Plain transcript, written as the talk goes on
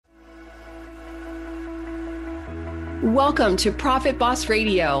Welcome to Profit Boss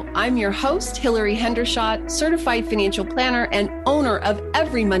Radio. I'm your host, Hilary Hendershott, certified financial planner and owner of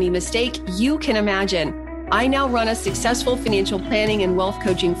every money mistake you can imagine. I now run a successful financial planning and wealth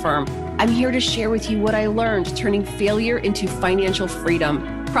coaching firm. I'm here to share with you what I learned turning failure into financial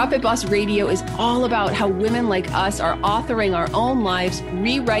freedom. Profit Boss Radio is all about how women like us are authoring our own lives,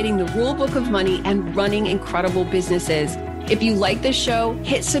 rewriting the rule book of money, and running incredible businesses. If you like this show,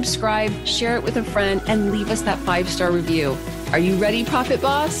 hit subscribe, share it with a friend, and leave us that 5-star review. Are you ready, Profit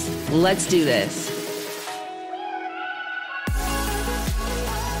Boss? Let's do this.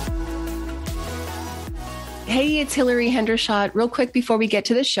 Hey, it's Hilary Hendershott. Real quick before we get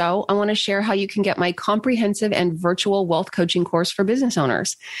to the show, I want to share how you can get my comprehensive and virtual wealth coaching course for business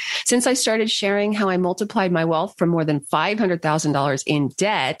owners. Since I started sharing how I multiplied my wealth from more than $500,000 in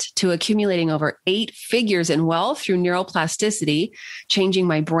debt to accumulating over 8 figures in wealth through neuroplasticity, changing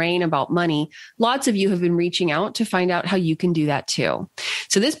my brain about money, lots of you have been reaching out to find out how you can do that too.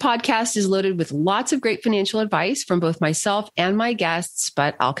 So this podcast is loaded with lots of great financial advice from both myself and my guests,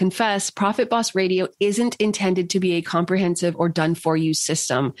 but I'll confess, Profit Boss Radio isn't intended to be a comprehensive or done-for-you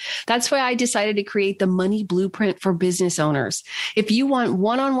system. That's why I decided to create the Money Blueprint for business owners. If you want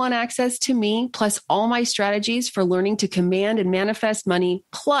one-on-one access to me, plus all my strategies for learning to command and manifest money,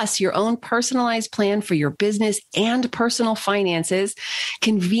 plus your own personalized plan for your business and personal finances,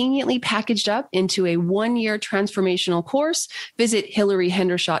 conveniently packaged up into a 1-year transformational course, visit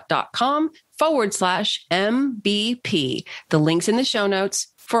hilaryhendershott.com/MBP. The link's in the show notes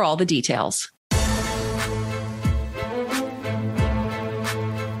for all the details.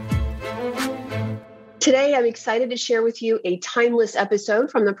 Today, I'm excited to share with you a timeless episode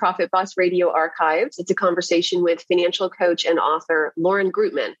from the Profit Boss Radio archives. It's a conversation with financial coach and author Lauren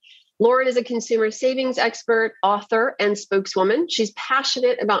Greutman. Lauren is a consumer savings expert, author, and spokeswoman. She's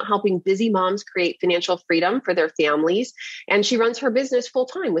passionate about helping busy moms create financial freedom for their families, and she runs her business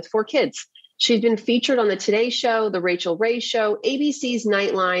full-time with 4 kids. She's been featured on the Today Show, The Rachel Ray Show, ABC's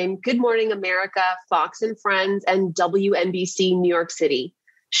Nightline, Good Morning America, Fox and Friends, and WNBC New York City.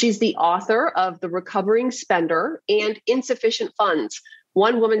 She's the author of The Recovering Spender and Insufficient Funds,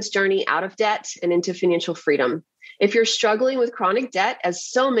 One Woman's Journey Out of Debt and into Financial Freedom. If you're struggling with chronic debt, as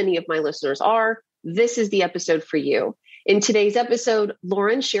so many of my listeners are, this is the episode for you. In today's episode,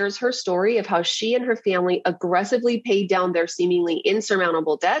 Lauren shares her story of how she and her family aggressively paid down their seemingly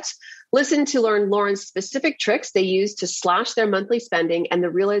insurmountable debt. Listen to learn Lauren's specific tricks they used to slash their monthly spending and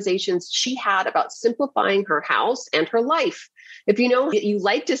the realizations she had about simplifying her house and her life. If you know you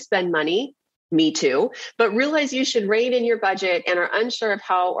like to spend money, me too, but realize you should rein in your budget and are unsure of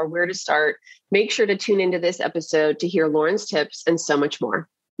how or where to start, make sure to tune into this episode to hear Lauren's tips and so much more.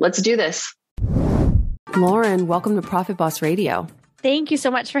 Let's do this. Lauren, welcome to Profit Boss Radio. Thank you so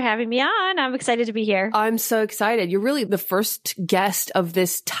much for having me on. I'm excited to be here. I'm so excited. You're really the first guest of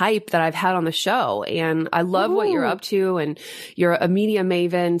this type that I've had on the show. And I love what you're up to, and you're a media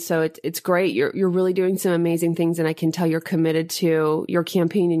maven. So it's great. You're really doing some amazing things. And I can tell you're committed to your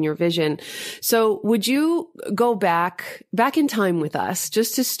campaign and your vision. So would you go back in time with us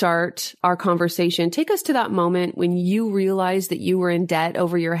just to start our conversation? Take us to that moment when you realized that you were in debt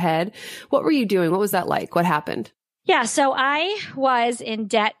over your head. What were you doing? What was that like? What happened? Yeah, so I was in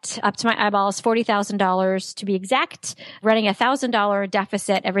debt up to my eyeballs, $40,000 to be exact, running a $1,000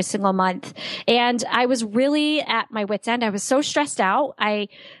 deficit every single month. And I was really at my wit's end. I was so stressed out.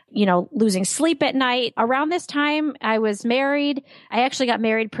 Losing sleep at night. Around this time, I was married. I actually got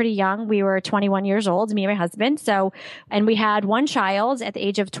married pretty young. We were 21 years old, me and my husband. And we had 1 child at the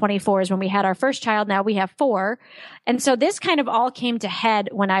age of 24 is when we had our first child. Now we have 4. And so this kind of all came to head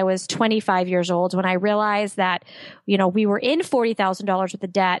when I was 25 years old, when I realized that, we were in $40,000 worth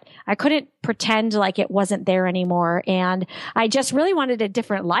of debt. I couldn't pretend like it wasn't there anymore. And I just really wanted a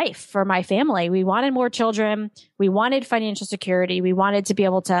different life for my family. We wanted more children. We wanted financial security. We wanted to be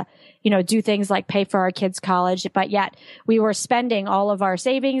able to, do things like pay for our kids' college, but yet we were spending all of our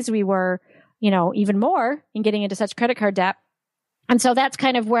savings. We were, even more in getting into such credit card debt. And so that's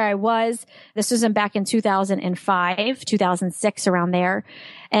kind of where I was. This was back in 2005, 2006, around there,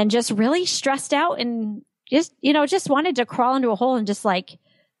 and just really stressed out and just wanted to crawl into a hole and just like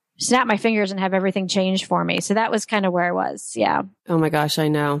snap my fingers and have everything change for me. So that was kind of where I was. Yeah. Oh my gosh, I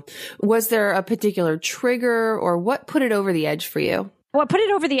know. Was there a particular trigger, or what put it over the edge for you? What put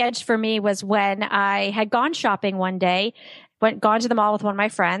it over the edge for me was when I had gone shopping one day, gone to the mall with one of my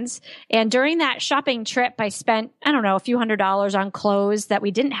friends. And during that shopping trip, I spent, a few $100s on clothes that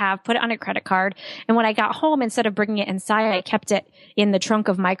we didn't have, put it on a credit card. And when I got home, instead of bringing it inside, I kept it in the trunk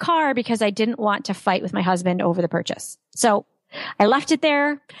of my car because I didn't want to fight with my husband over the purchase. So I left it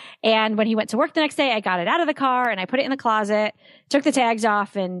there. And when he went to work the next day, I got it out of the car and I put it in the closet, took the tags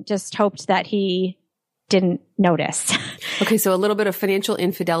off, and just hoped that he didn't notice. Okay. So a little bit of financial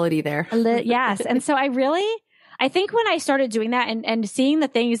infidelity there. Yes. And so I think when I started doing that and seeing the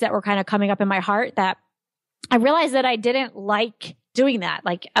things that were kind of coming up in my heart, that I realized that I didn't like doing that.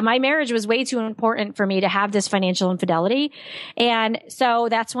 Like my marriage was way too important for me to have this financial infidelity. And so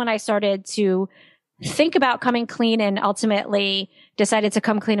that's when I started to think about coming clean, and ultimately decided to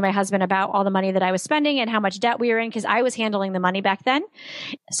come clean to my husband about all the money that I was spending and how much debt we were in, because I was handling the money back then.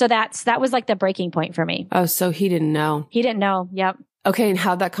 So that was like the breaking point for me. Oh, so he didn't know. He didn't know. Yep. Okay. And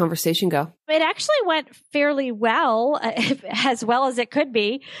how'd that conversation go? It actually went fairly well, as well as it could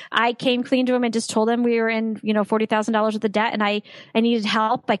be. I came clean to him and just told him we were in, $40,000 worth of debt, and I needed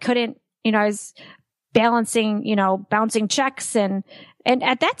help. I couldn't, I was bouncing checks, and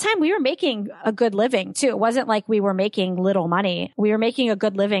at that time we were making a good living too. It wasn't like we were making little money. We were making a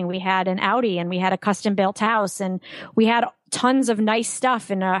good living. We had an Audi and we had a custom built house and we had tons of nice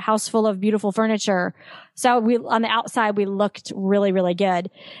stuff in a house full of beautiful furniture. So on the outside, we looked really, really good.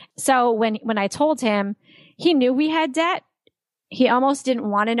 So when I told him, he knew we had debt. He almost didn't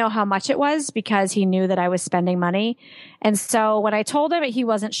want to know how much it was because he knew that I was spending money. And so when I told him, he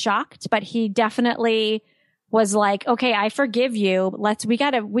wasn't shocked, but he definitely was like, okay, I forgive you. We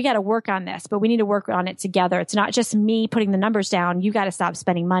gotta work on this, but we need to work on it together. It's not just me putting the numbers down. You got to stop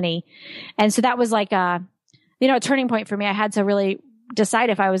spending money. And so that was like a turning point for me. I had to really decide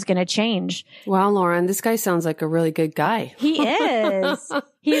if I was going to change. Wow, Lauren, this guy sounds like a really good guy. He is.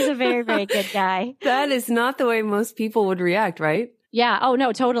 He's a very, very good guy. That is not the way most people would react, right? Yeah. Oh,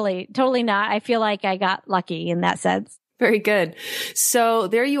 no, totally. Totally not. I feel like I got lucky in that sense. Very good. So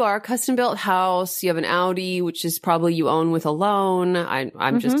there you are, custom built house. You have an Audi, which is probably you own with a loan.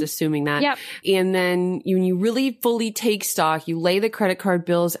 I'm just assuming that. Yep. And then when you really fully take stock, you lay the credit card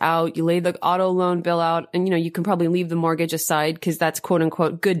bills out, you lay the auto loan bill out, and you can probably leave the mortgage aside because that's quote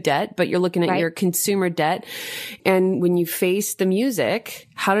unquote good debt, but you're looking at your consumer debt. And when you face the music,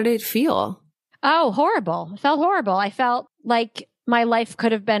 how did it feel? Oh, horrible. It felt horrible. I felt like my life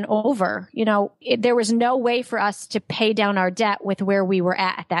could have been over. There was no way for us to pay down our debt with where we were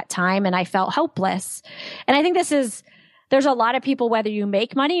at that time. And I felt hopeless. And I think there's a lot of people, whether you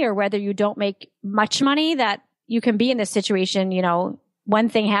make money or whether you don't make much money, that you can be in this situation. One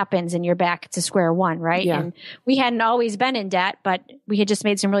thing happens and you're back to square one, right? Yeah. And we hadn't always been in debt, but we had just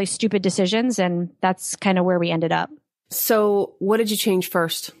made some really stupid decisions. And that's kind of where we ended up. So what did you change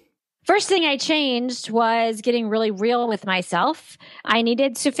first? First thing I changed was getting really real with myself. I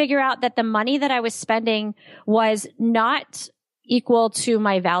needed to figure out that the money that I was spending was not equal to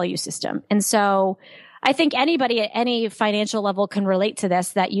my value system. And so I think anybody at any financial level can relate to this,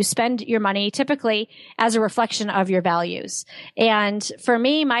 that you spend your money typically as a reflection of your values. And for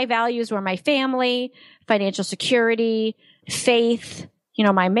me, my values were my family, financial security, faith,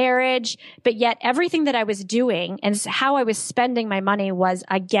 my marriage, but yet everything that I was doing and how I was spending my money was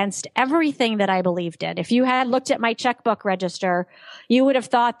against everything that I believed in. If you had looked at my checkbook register, you would have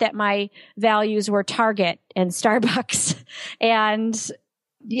thought that my values were Target and Starbucks and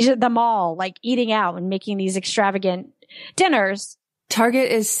the mall, like eating out and making these extravagant dinners.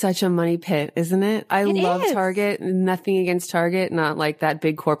 Target is such a money pit, isn't it? I love Target. Nothing against Target. Not like that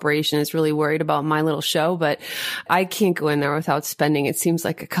big corporation is really worried about my little show, but I can't go in there without spending. It seems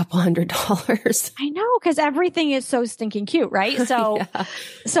like a couple $100s. I know, because everything is so stinking cute, right? So,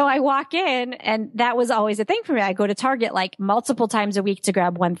 So I walk in, and that was always a thing for me. I go to Target like multiple times a week to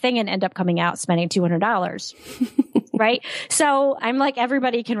grab one thing and end up coming out spending $200. Right. So I'm like,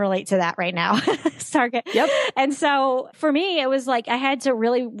 everybody can relate to that right now. Target. Yep. And so for me, it was like, I had to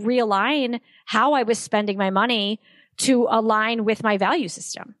really realign how I was spending my money to align with my value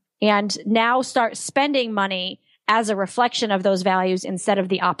system, and now start spending money as a reflection of those values instead of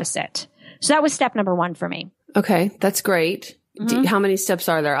the opposite. So that was step number one for me. Okay. That's great. Mm-hmm. How many steps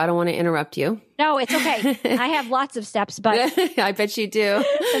are there? I don't want to interrupt you. No, it's okay. I have lots of steps, but I bet you do.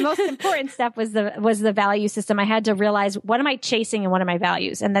 The most important step was the value system. I had to realize, what am I chasing and what are my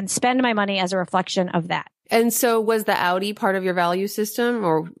values, and then spend my money as a reflection of that. And so was the Audi part of your value system,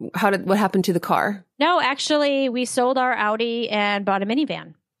 or what happened to the car? No, actually we sold our Audi and bought a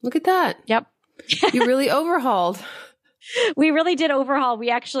minivan. Look at that. Yep. You really overhauled. We really did overhaul.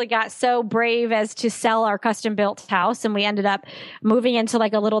 We actually got so brave as to sell our custom built house, and we ended up moving into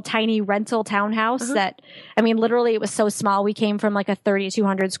like a little tiny rental townhouse that, literally it was so small. We came from like a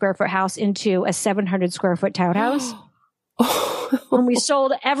 3,200 square foot house into a 700 square foot townhouse. And we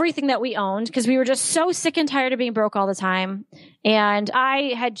sold everything that we owned because we were just so sick and tired of being broke all the time. And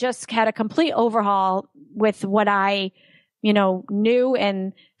I had just had a complete overhaul with what I knew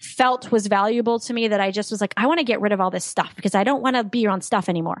and felt was valuable to me, that I just was like, I want to get rid of all this stuff because I don't want to be around stuff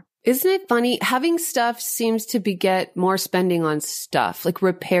anymore. Isn't it funny? Having stuff seems to beget more spending on stuff, like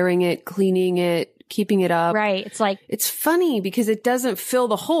repairing it, cleaning it, keeping it up. Right. It's funny because it doesn't fill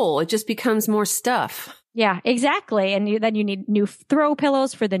the hole. It just becomes more stuff. Yeah, exactly. And then you need new throw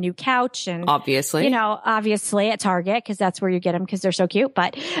pillows for the new couch. And obviously at Target, because that's where you get them because they're so cute.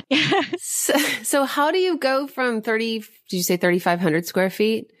 But so how do you go from 3,500 square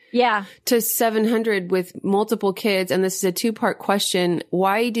feet? Yeah. To 700 with multiple kids. And this is a two-part question.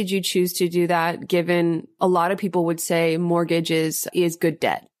 Why did you choose to do that, given a lot of people would say mortgage is good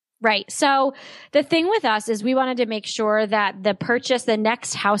debt? Right. So the thing with us is we wanted to make sure that the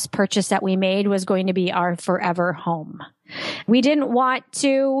next house purchase that we made was going to be our forever home. We didn't want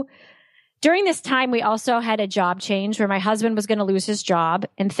to, during this time, we also had a job change where my husband was going to lose his job.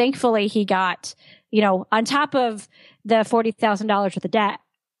 And thankfully he got, on top of the $40,000 worth of debt,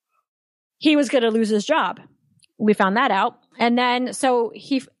 he was going to lose his job. We found that out. And then, so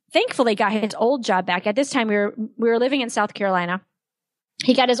he thankfully got his old job back. At this time, we were living in South Carolina.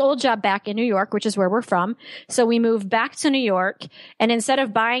 He got his old job back in New York, which is where we're from. So we moved back to New York. And instead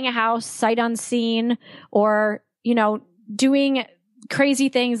of buying a house sight unseen or, doing crazy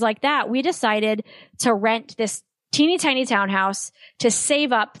things like that, we decided to rent this teeny tiny townhouse to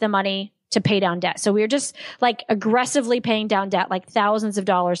save up the money to pay down debt. So we were just like aggressively paying down debt, like thousands of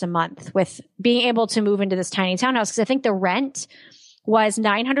dollars a month, with being able to move into this tiny townhouse. Because I think the rent was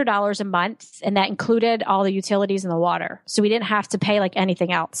 $900 a month, and that included all the utilities and the water. So we didn't have to pay like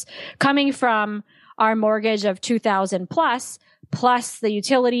anything else. Coming from our mortgage of $2,000 plus the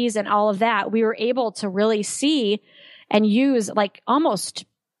utilities and all of that, we were able to really see and use like almost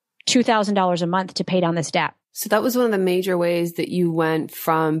 $2,000 a month to pay down this debt. So that was one of the major ways that you went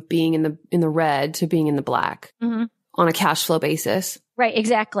from being in the red to being in the black on a cash flow basis. Right,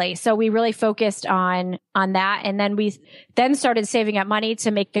 exactly. So we really focused on that. And then we started saving up money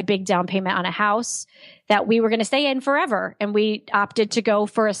to make a big down payment on a house that we were going to stay in forever. And we opted to go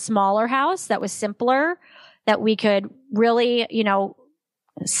for a smaller house that was simpler, that we could really,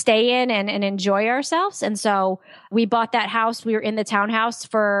 stay in and enjoy ourselves. And so we bought that house. We were in the townhouse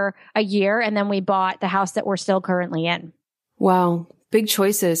for a year, and then we bought the house that we're still currently in. Wow. Big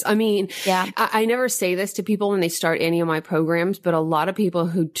choices. I mean, yeah. I never say this to people when they start any of my programs, but a lot of people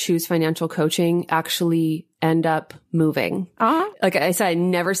who choose financial coaching actually end up moving. Like I said, I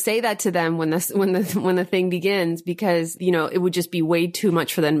never say that to them when the thing begins, because, it would just be way too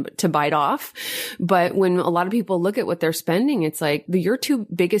much for them to bite off. But when a lot of people look at what they're spending, it's like your two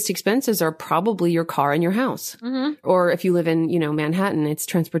biggest expenses are probably your car and your house. Or if you live in, Manhattan, it's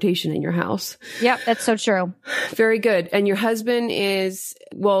transportation in your house. Yep. That's so true. Very good. And your husband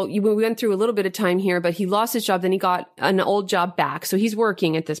we went through a little bit of time here, but he lost his job. Then he got an old job back. So he's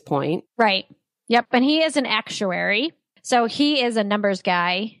working at this point. Right. Yep. And he is an actuary. So he is a numbers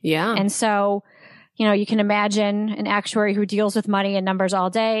guy. Yeah. And so, you can imagine an actuary who deals with money and numbers all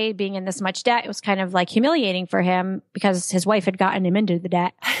day being in this much debt. It was kind of like humiliating for him because his wife had gotten him into the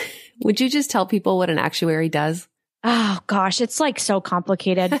debt. Would you just tell people what an actuary does? Oh gosh, it's like so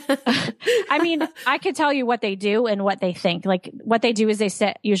complicated. I mean, I could tell you what they do and what they think. Like what they do is they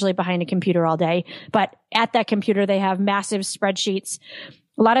sit usually behind a computer all day, but at that computer, they have massive spreadsheets.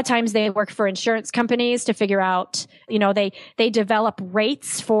 A lot of times they work for insurance companies to figure out, they develop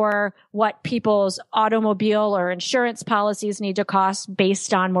rates for what people's automobile or insurance policies need to cost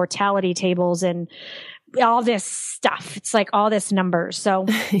based on mortality tables and all this stuff. It's like all this numbers. So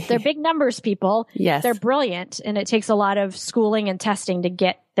they're big numbers people. Yes. They're brilliant. And it takes a lot of schooling and testing to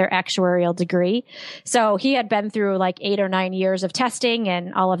get their actuarial degree. So he had been through like 8 or 9 years of testing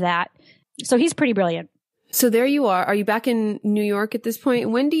and all of that. So he's pretty brilliant. So there you are. Are you back in New York at this point?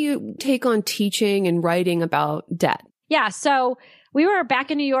 When do you take on teaching and writing about debt? Yeah. So we were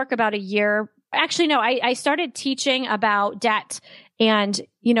back in New York about a year. Actually, no, I started teaching about debt. And,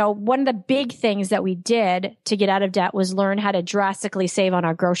 one of the big things that we did to get out of debt was learn how to drastically save on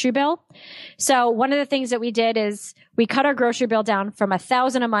our grocery bill. So one of the things that we did is we cut our grocery bill down from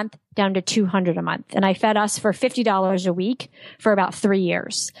 $1,000 a month down to $200 a month. And I fed us for $50 a week for about 3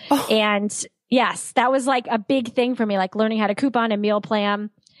 years. Oh. And yes, that was like a big thing for me, like learning how to coupon and meal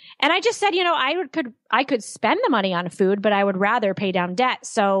plan. And I just said, I could spend the money on food, but I would rather pay down debt.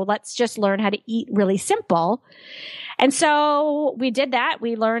 So let's just learn how to eat really simple. And so we did that.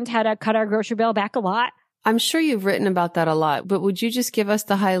 We learned how to cut our grocery bill back a lot. I'm sure you've written about that a lot, but would you just give us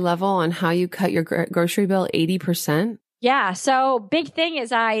the high level on how you cut your grocery bill 80%? Yeah. So big thing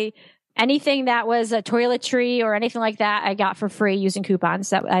is I anything that was a toiletry or anything like that, I got for free using coupons.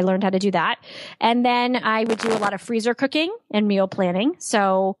 That I learned how to do that. And then I would do a lot of freezer cooking and meal planning.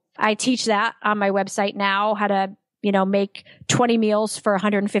 So I teach that on my website now, how to, make 20 meals for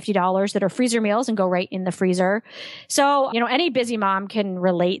 $150 that are freezer meals and go right in the freezer. So, any busy mom can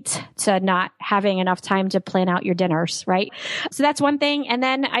relate to not having enough time to plan out your dinners, right? So that's one thing. And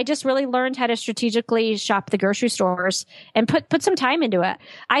then I just really learned how to strategically shop the grocery stores and put some time into it.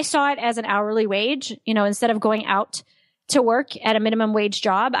 I saw it as an hourly wage, instead of going out to work at a minimum wage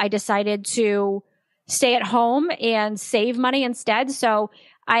job, I decided to stay at home and save money instead. So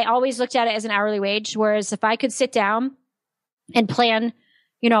I always looked at it as an hourly wage. Whereas if I could sit down and plan,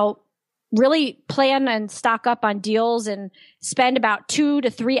 really plan and stock up on deals and spend about 2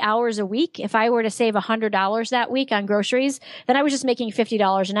 to 3 hours a week, if I were to save $100 that week on groceries, then I was just making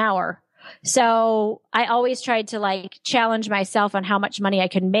 $50 an hour. So I always tried to challenge myself on how much money I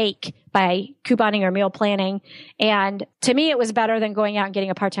could make by couponing or meal planning. And to me, it was better than going out and getting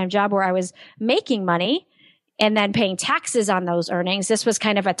a part-time job where I was making money and then paying taxes on those earnings. This was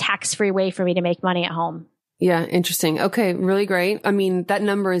kind of a tax-free way for me to make money at home. Yeah, interesting. Okay, really great. I mean, that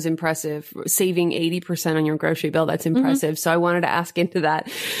number is impressive. Saving 80% on your grocery bill, that's impressive. So I wanted to ask into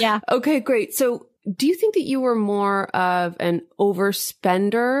that. Yeah. Okay, great. So do you think that you were more of an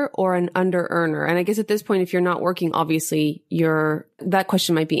overspender or an under earner? And I guess at this point, if you're not working, obviously that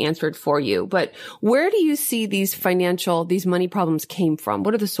question might be answered for you. But where do you see these money problems came from?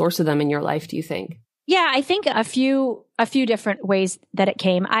 What are the source of them in your life, do you think? Yeah, I think a few different ways that it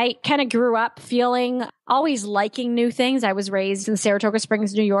came. I kind of grew up always liking new things. I was raised in Saratoga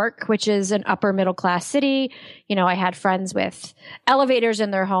Springs, New York, which is an upper middle class city. I had friends with elevators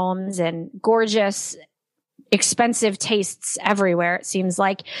in their homes and gorgeous, expensive tastes everywhere, it seems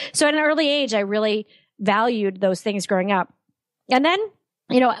like. So at an early age, I really valued those things growing up. And then,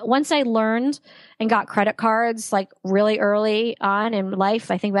 once I learned and got credit cards really early on in life,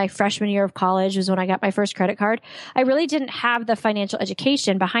 I think my freshman year of college was when I got my first credit card. I really didn't have the financial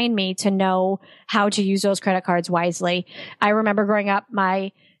education behind me to know how to use those credit cards wisely. I remember growing up,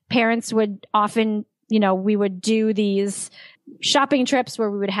 my parents would often, we would do these shopping trips where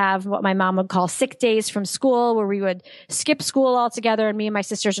we would have what my mom would call sick days from school, where we would skip school altogether and me and my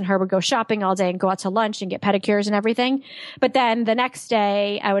sisters and her would go shopping all day and go out to lunch and get pedicures and everything. But then the next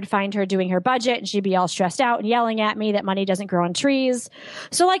day I would find her doing her budget and she'd be all stressed out and yelling at me that money doesn't grow on trees.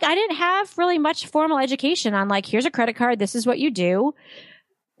 So I didn't have really much formal education on here's a credit card. This is what you do.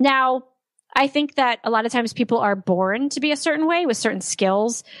 Now, I think that a lot of times people are born to be a certain way with certain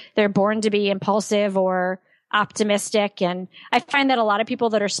skills. They're born to be impulsive or optimistic. And I find that a lot of people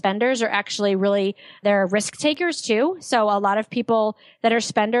that are spenders are actually they're risk takers too. So a lot of people that are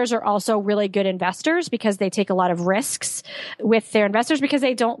spenders are also really good investors because they take a lot of risks with their investors because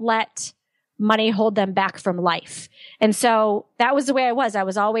they don't let money hold them back from life. And so that was the way I was. I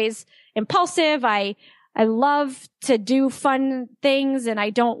was always impulsive. I love to do fun things and I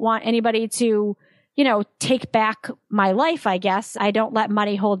don't want anybody to, take back my life, I guess. I don't let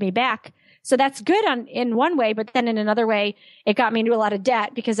money hold me back. So that's good in one way, but then in another way, it got me into a lot of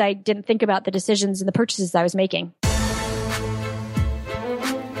debt because I didn't think about the decisions and the purchases I was making.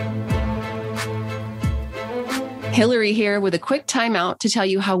 Hilary here with a quick timeout to tell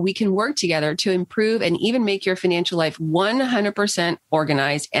you how we can work together to improve and even make your financial life 100%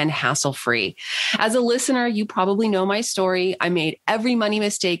 organized and hassle-free. As a listener, you probably know my story. I made every money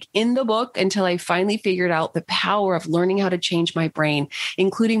mistake in the book until I finally figured out the power of learning how to change my brain,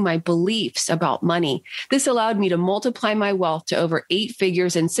 including my beliefs about money. This allowed me to multiply my wealth to over 8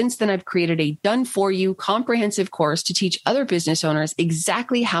 figures. And since then, I've created a done-for-you comprehensive course to teach other business owners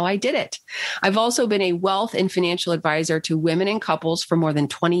exactly how I did it. I've also been a wealth and financial advisor to women and couples for more than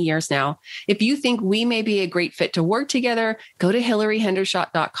 20 years now. If you think we may be a great fit to work together, go to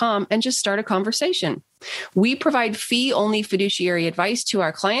hilaryhendershott.com and just start a conversation. We provide fee-only fiduciary advice to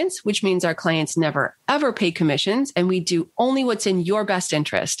our clients, which means our clients never, ever pay commissions, and we do only what's in your best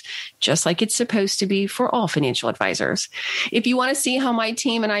interest, just like it's supposed to be for all financial advisors. If you want to see how my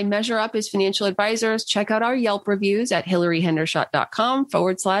team and I measure up as financial advisors, check out our Yelp reviews at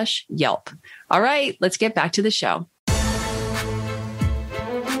hilaryhendershott.com/Yelp. All right, let's get back to the show.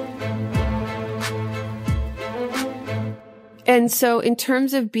 And so in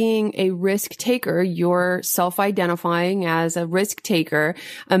terms of being a risk taker, you're self-identifying as a risk taker,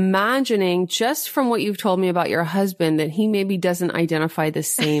 imagining just from what you've told me about your husband that he maybe doesn't identify the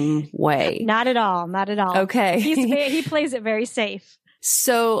same way. Not at all. Not at all. Okay. He plays it very safe.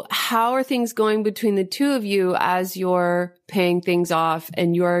 So how are things going between the two of you as you're paying things off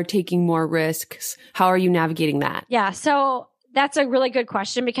and you're taking more risks? How are you navigating that? Yeah. So that's a really good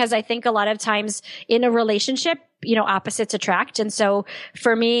question, because I think a lot of times in a relationship, opposites attract. And so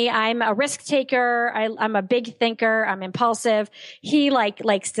for me, I'm a risk taker. I'm a big thinker. I'm impulsive. He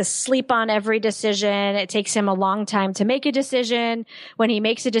likes to sleep on every decision. It takes him a long time to make a decision. When he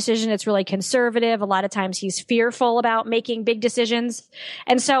makes a decision, it's really conservative. A lot of times he's fearful about making big decisions.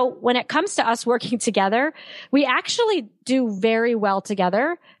 And so when it comes to us working together, we actually do very well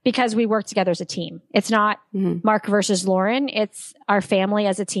together because we work together as a team. It's not Mark versus Lauren. It's our family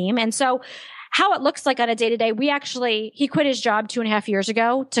as a team. And so how it looks like on a day-to-day, he quit his job 2.5 years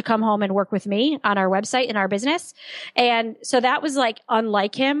ago to come home and work with me on our website and our business. And so that was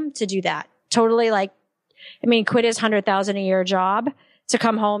unlike him to do that. Totally quit his $100,000 a year job to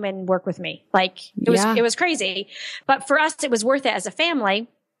come home and work with me. It was crazy. But for us, it was worth it as a family.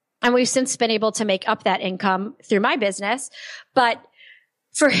 And we've since been able to make up that income through my business. But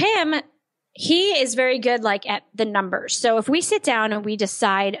for him, he is very good at the numbers. So if we sit down and we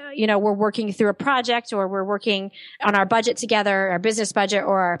decide, we're working through a project or we're working on our budget together, our business budget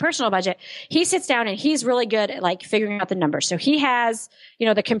or our personal budget, he sits down and he's really good at figuring out the numbers. So he has,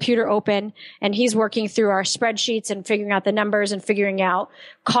 the computer open and he's working through our spreadsheets and figuring out the numbers and figuring out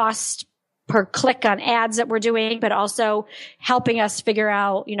cost per click on ads that we're doing, but also helping us figure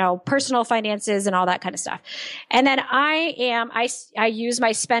out, personal finances and all that kind of stuff. And then I use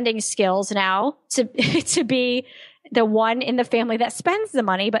my spending skills now to be the one in the family that spends the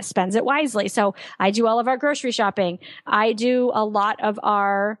money, but spends it wisely. So I do all of our grocery shopping. I do all of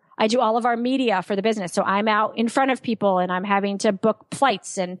our media for the business. So I'm out in front of people and I'm having to book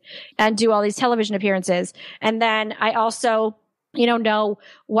flights and do all these television appearances. And then I also know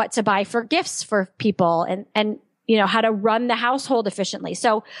what to buy for gifts for people and how to run the household efficiently.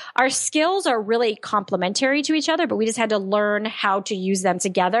 So our skills are really complementary to each other, but we just had to learn how to use them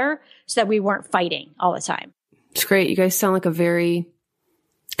together so that we weren't fighting all the time. It's great. You guys sound like a very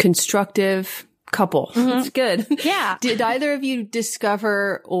constructive couple. It's good. Yeah. Did either of you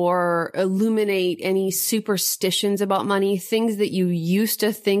discover or illuminate any superstitions about money, things that you used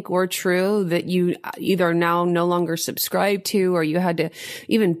to think were true that you either now no longer subscribe to, or you had to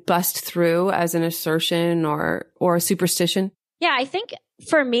even bust through as an assertion or a superstition? Yeah, I think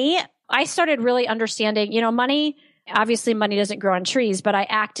for me, I started really understanding, money, obviously money doesn't grow on trees, but I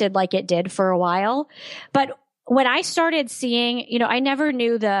acted like it did for a while. But when I started seeing, I never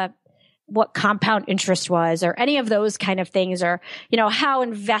knew what compound interest was or any of those kind of things, or, how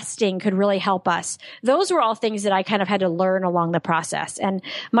investing could really help us. Those were all things that I kind of had to learn along the process. And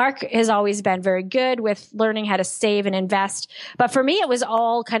Mark has always been very good with learning how to save and invest. But for me, it was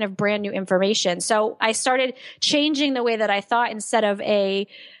all kind of brand new information. So I started changing the way that I thought, instead of a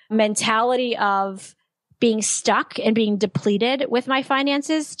mentality of being stuck and being depleted with my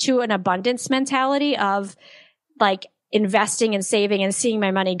finances, to an abundance mentality of investing and saving and seeing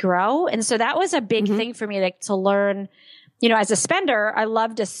my money grow. And so that was a big thing for me to learn. As a spender, I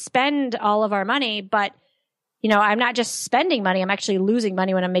love to spend all of our money, but I'm not just spending money, I'm actually losing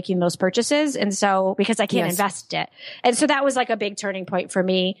money when I'm making those purchases. And so, because I can't invest it. And so that was a big turning point for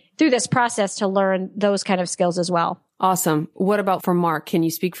me through this process to learn those kind of skills as well. Awesome. What about for Mark? Can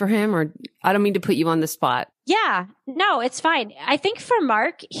you speak for him? Or I don't mean to put you on the spot. Yeah, no, it's fine. I think for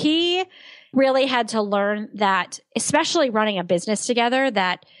Mark, he really had to learn that, especially running a business together,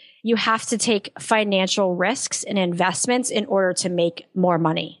 that you have to take financial risks and investments in order to make more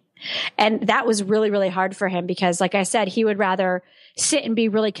money. And that was really, really hard for him because, like I said, he would rather sit and be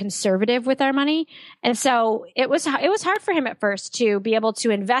really conservative with our money. And so it was hard for him at first to be able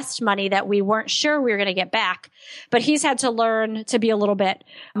to invest money that we weren't sure we were going to get back. But he's had to learn to be a little bit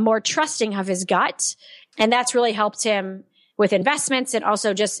more trusting of his gut. And that's really helped him with investments and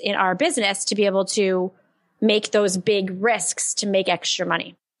also just in our business to be able to make those big risks to make extra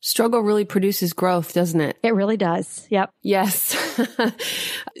money. Struggle really produces growth, doesn't it? It really does. Yep. Yes.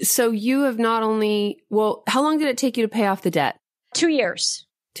 So you have not only, how long did it take you to pay off the debt? 2 years.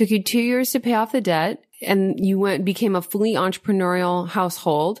 Took you 2 years to pay off the debt, and you became a fully entrepreneurial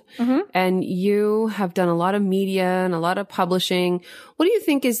household, and you have done a lot of media and a lot of publishing. What do you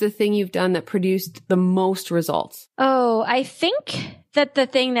think is the thing you've done that produced the most results? Oh, I think that the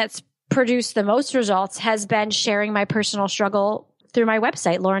thing that's produced the most results has been sharing my personal struggle through my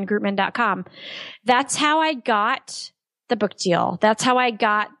website, laurengreutman.com. That's how I got the book deal. That's how I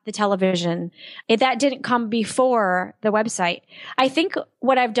got the television. That didn't come before the website. I think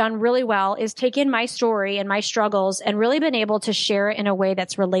what I've done really well is taken my story and my struggles and really been able to share it in a way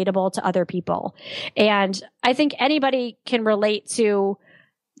that's relatable to other people. And I think anybody can relate to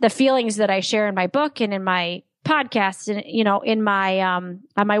the feelings that I share in my book and in my podcast and, in my, on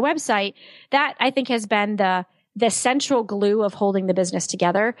my website. That I think has been the the central glue of holding the business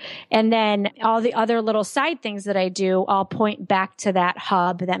together. And then all the other little side things that I do, I'll point back to that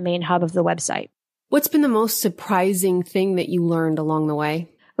hub, that main hub of the website. What's been the most surprising thing that you learned along the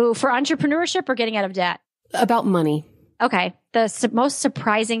way? Ooh, for entrepreneurship or getting out of debt? About money. Okay. The most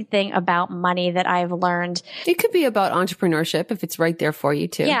surprising thing about money that I've learned. It could be about entrepreneurship if it's right there for you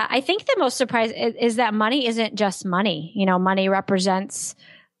too. Yeah. I think the most surprise is that money isn't just money. Money represents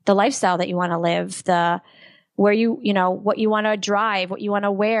the lifestyle that you want to live, where what you want to drive, what you want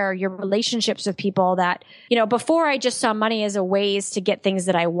to wear, your relationships with people that, before I just saw money as a ways to get things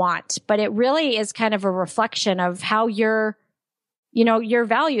that I want, but it really is kind of a reflection of how your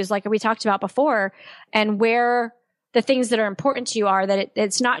values, like we talked about before, and where the things that are important to you are, that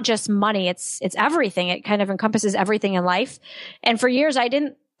it's not just money. It's everything. It kind of encompasses everything in life. And for years, I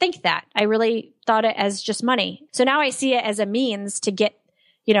didn't think that. I really thought it as just money. So now I see it as a means to get,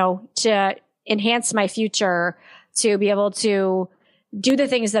 to enhance my future, to be able to do the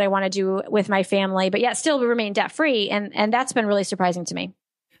things that I want to do with my family, but yet still remain debt free. And that's been really surprising to me.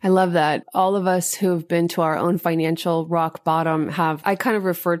 I love that. All of us who have been to our own financial rock bottom I kind of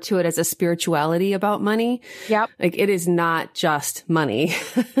refer to it as a spirituality about money. Yep. Like it is not just money.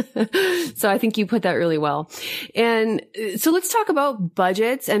 So I think you put that really well. And so let's talk about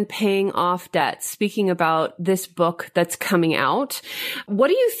budgets and paying off debt. Speaking about this book that's coming out, what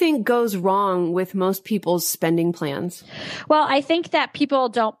do you think goes wrong with most people's spending plans? Well, I think that people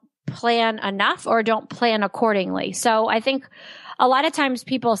don't plan enough or don't plan accordingly. So I think a lot of times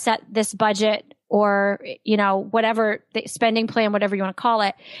people set this budget or, whatever the spending plan, whatever you want to call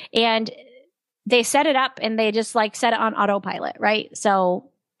it, and they set it up and they just set it on autopilot, right?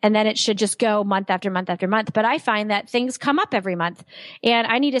 So, and then it should just go month after month after month. But I find that things come up every month and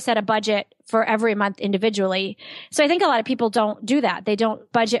I need to set a budget for every month individually. So I think a lot of people don't do that. They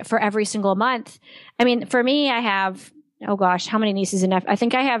don't budget for every single month. I mean, for me, I have, oh gosh, how many nieces and nephews? I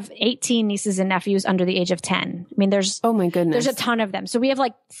think I have 18 nieces and nephews under the age of 10. I mean, oh my goodness, there's a ton of them. So we have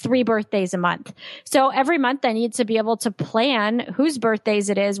 3 birthdays a month. So every month I need to be able to plan whose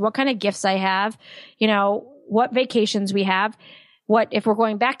birthdays it is, what kind of gifts I have, what vacations we have, what, if we're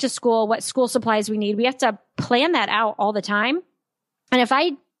going back to school, what school supplies we need. We have to plan that out all the time. And if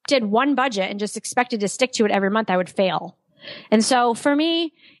I did one budget and just expected to stick to it every month, I would fail. And so for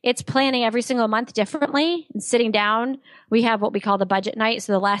me, it's planning every single month differently and sitting down. We have what we call the budget night.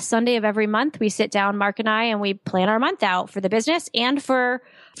 So the last Sunday of every month, we sit down, Mark and I, and we plan our month out for the business and for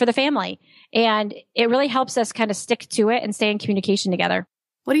the family. And it really helps us kind of stick to it and stay in communication together.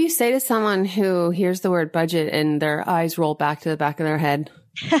 What do you say to someone who hears the word budget and their eyes roll back to the back of their head?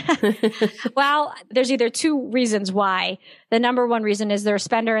 Well, there's either 2 reasons why. The number one reason is they're a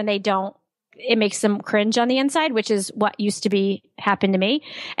spender and it makes them cringe on the inside, which is what used to happen to me.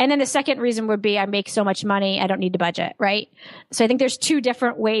 And then the second reason would be I make so much money, I don't need to budget, right? So I think there's 2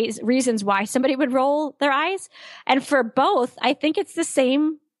 different reasons why somebody would roll their eyes. And for both, I think it's the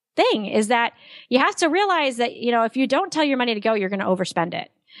same thing, is that you have to realize that, if you don't tell your money to go, you're going to overspend it.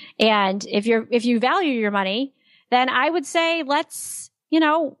 And if you value your money, then I would say let's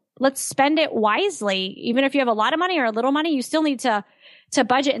spend it wisely. Even if you have a lot of money or a little money, you still need to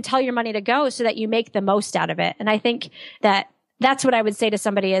budget and tell your money to go so that you make the most out of it. And I think that's what I would say to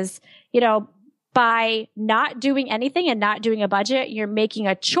somebody is, by not doing anything and not doing a budget, you're making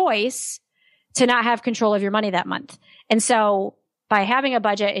a choice to not have control of your money that month. And so by having a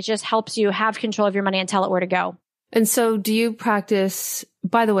budget, it just helps you have control of your money and tell it where to go. And so do you practice,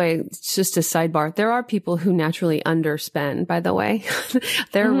 by the way, it's just a sidebar, there are people who naturally underspend, by the way.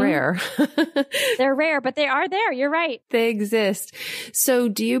 They're rare. They're rare, but they are there. You're right. They exist. So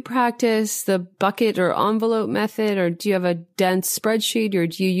do you practice the bucket or envelope method, or do you have a dense spreadsheet, or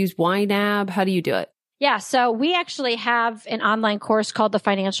do you use YNAB? How do you do it? Yeah. So we actually have an online course called The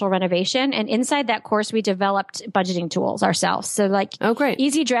Financial Renovation. And inside that course, we developed budgeting tools ourselves. So oh, great.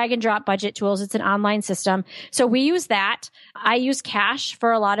 Easy drag and drop budget tools. It's an online system. So we use that. I use cash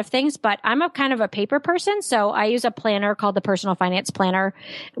for a lot of things, but I'm a kind of a paper person. So I use a planner called the Personal Finance Planner,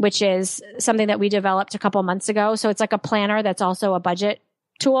 which is something that we developed a couple months ago. So it's like a planner that's also a budget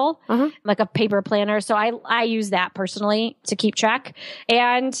tool, like a paper planner. So I use that personally to keep track.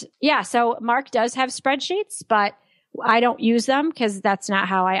 And yeah, so Mark does have spreadsheets, but I don't use them because that's not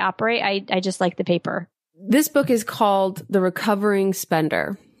how I operate. I just like the paper. This book is called The Recovering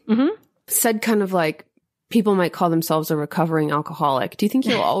Spender. Said kind of like people might call themselves a recovering alcoholic. Do you think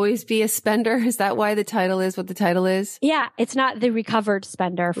you'll always be a spender? Is that why the title is what the title is? Yeah, it's not the recovered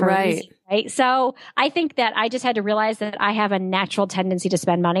spender for right. a reason, Right. So I think that I just had to realize that I have a natural tendency to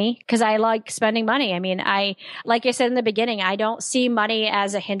spend money because I like spending money. I mean, like I said in the beginning, I don't see money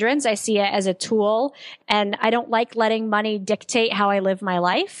as a hindrance. I see it as a tool, and I don't like letting money dictate how I live my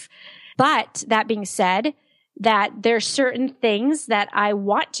life. But that being said, that there's certain things that I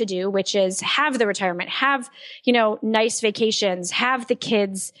want to do, which is have the retirement, have, nice vacations, have the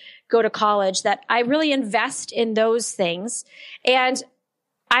kids go to college, that I really invest in those things. And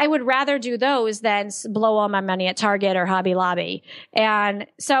I would rather do those than blow all my money at Target or Hobby Lobby. And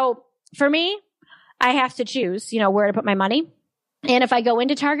so for me, I have to choose, where to put my money. And if I go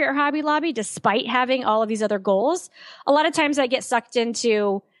into Target or Hobby Lobby, despite having all of these other goals, a lot of times I get sucked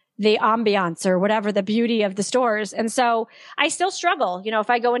into the ambiance or whatever, the beauty of the stores. And so I still struggle. If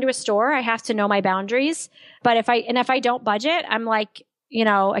I go into a store, I have to know my boundaries. But if I don't budget, I'm like,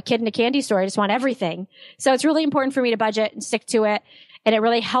 a kid in a candy store. I just want everything. So it's really important for me to budget and stick to it. And it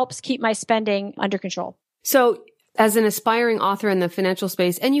really helps keep my spending under control. So as an aspiring author in the financial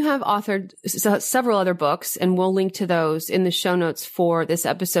space, and you have authored several other books, and we'll link to those in the show notes for this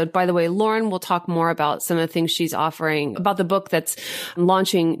episode. By the way, Lauren will talk more about some of the things she's offering about the book that's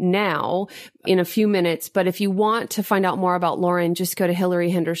launching now in a few minutes. But if you want to find out more about Lauren, just go to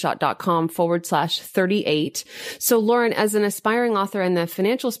hilaryhendershott.com/38. So Lauren, as an aspiring author in the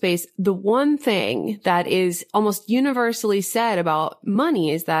financial space, the one thing that is almost universally said about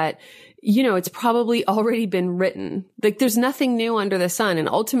money is that it's probably already been written. Like there's nothing new under the sun. And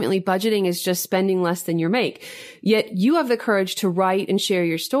ultimately budgeting is just spending less than you make. Yet you have the courage to write and share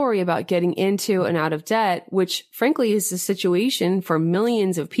your story about getting into and out of debt, which frankly is the situation for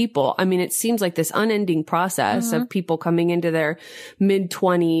millions of people. I mean, it seems like this unending process of people coming into their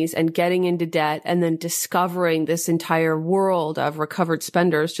mid-20s and getting into debt and then discovering this entire world of recovered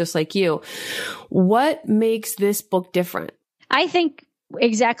spenders just like you. What makes this book different? I think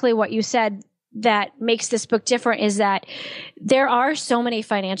exactly what you said that makes this book different is that there are so many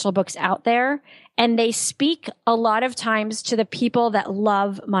financial books out there, and they speak a lot of times to the people that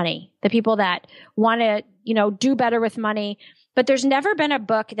love money, the people that want to, do better with money. But there's never been a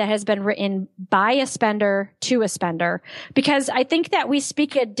book that has been written by a spender to a spender, because I think that we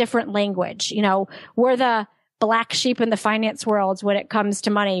speak a different language. We're the black sheep in the finance world when it comes to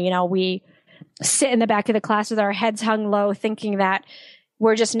money. We sit in the back of the class with our heads hung low thinking that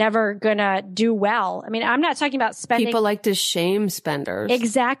we're just never going to do well. I mean, I'm not talking about spending. People like to shame spenders.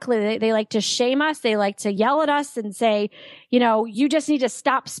 Exactly. They like to shame us. They like to yell at us and say, you just need to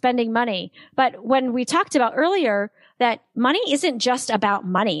stop spending money. But when we talked about earlier that money isn't just about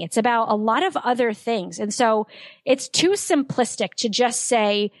money, it's about a lot of other things. And so it's too simplistic to just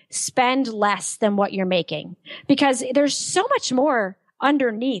say spend less than what you're making, because there's so much more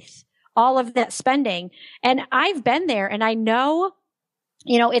underneath all of that spending. And I've been there, and I know,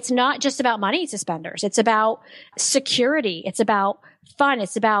 it's not just about money to spenders. It's about security. It's about fun.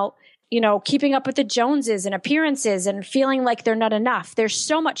 It's about, keeping up with the Joneses and appearances and feeling like they're not enough. There's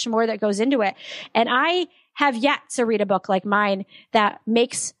so much more that goes into it. And I have yet to read a book like mine that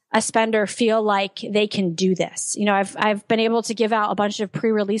makes a spender feel like they can do this. I've been able to give out a bunch of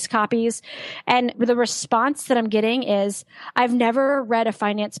pre-release copies, and the response that I'm getting is, I've never read a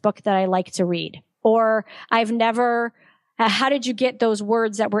finance book that I like to read, or how did you get those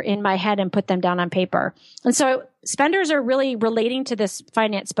words that were in my head and put them down on paper? And so spenders are really relating to this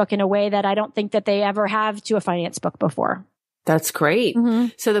finance book in a way that I don't think that they ever have to a finance book before. That's great.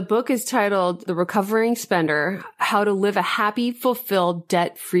 So the book is titled The Recovering Spender: How to Live a Happy, Fulfilled,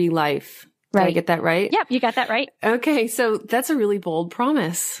 Debt-Free Life. Did I get that right? Yep, you got that right. Okay, so that's a really bold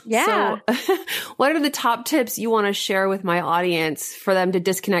promise. Yeah. So what are the top tips you want to share with my audience for them to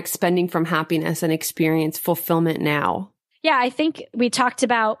disconnect spending from happiness and experience fulfillment now? Yeah, I think we talked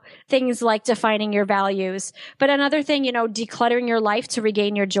about things like defining your values, but another thing, decluttering your life to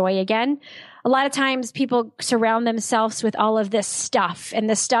regain your joy again. A lot of times people surround themselves with all of this stuff, and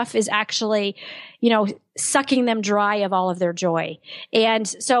this stuff is actually, sucking them dry of all of their joy. And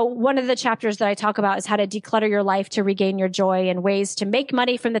so one of the chapters that I talk about is how to declutter your life to regain your joy, and ways to make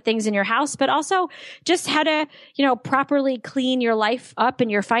money from the things in your house, but also just how to, properly clean your life up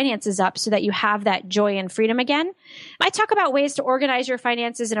and your finances up so that you have that joy and freedom again. I talk about ways to organize your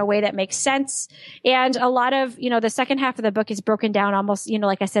finances in a way that makes sense. And a lot of, the second half of the book is broken down almost,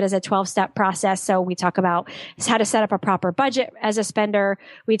 like I said, as a 12-step process. So we talk about how to set up a proper budget as a spender.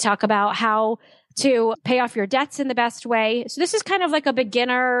 We talk about how to pay off your debts in the best way. So this is kind of like a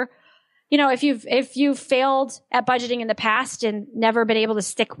beginner if you've failed at budgeting in the past and never been able to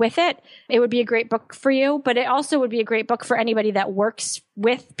stick with it, it would be a great book for you. But it also would be a great book for anybody that works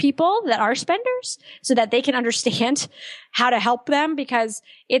with people that are spenders so that they can understand how to help them. Because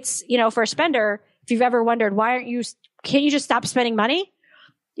it's, for a spender, if you've ever wondered, can't you just stop spending money?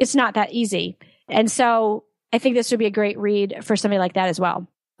 It's not that easy. And so I think this would be a great read for somebody like that as well.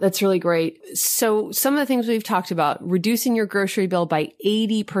 That's really great. So some of the things we've talked about, reducing your grocery bill by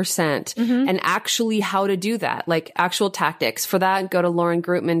 80% and actually how to do that, like actual tactics. For that, go to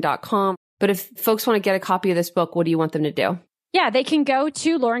laurengreutman.com. But if folks want to get a copy of this book, what do you want them to do? Yeah, they can go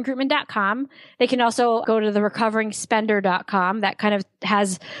to laurengreutman.com. They can also go to the recoveringspender.com. That kind of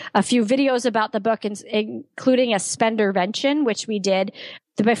has a few videos about the book, including a spendervention, which we did.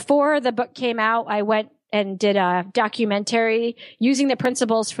 Before the book came out, I went and did a documentary using the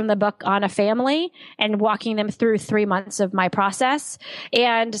principles from the book on a family and walking them through 3 months of my process.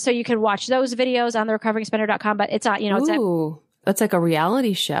 And so you can watch those videos on the recoveringspender.com, but it's on, that's like a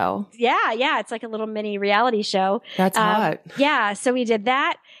reality show. Yeah. It's like a little mini reality show. That's hot. Yeah. So we did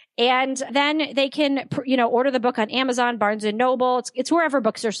that. And then they can, order the book on Amazon, Barnes and Noble. It's wherever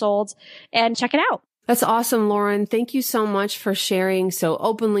books are sold, and check it out. That's awesome, Lauren. Thank you so much for sharing so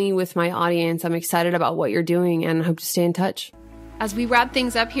openly with my audience. I'm excited about what you're doing and hope to stay in touch. As we wrap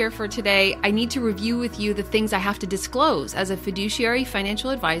things up here for today, I need to review with you the things I have to disclose as a fiduciary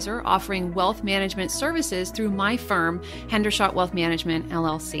financial advisor offering wealth management services through my firm, Hendershott Wealth Management,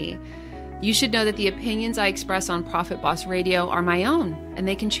 LLC. You should know that the opinions I express on Profit Boss Radio are my own, and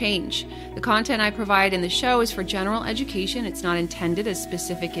they can change. The content I provide in the show is for general education. It's not intended as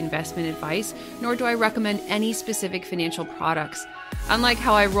specific investment advice, nor do I recommend any specific financial products. Unlike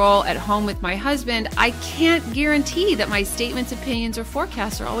how I roll at home with my husband, I can't guarantee that my statements, opinions, or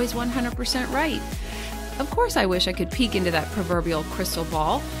forecasts are always 100% right. Of course, I wish I could peek into that proverbial crystal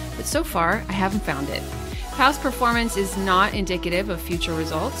ball, but so far, I haven't found it. Past performance is not indicative of future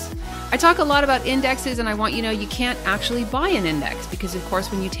results. I talk a lot about indexes, and I want you to know you can't actually buy an index because, of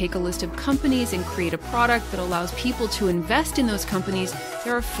course, when you take a list of companies and create a product that allows people to invest in those companies,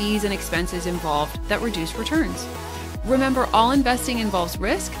 there are fees and expenses involved that reduce returns. Remember, all investing involves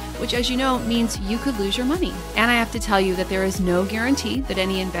risk, which, as you know, means you could lose your money. And I have to tell you that there is no guarantee that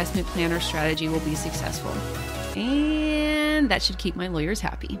any investment plan or strategy will be successful. And that should keep my lawyers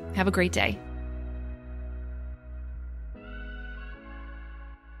happy. Have a great day.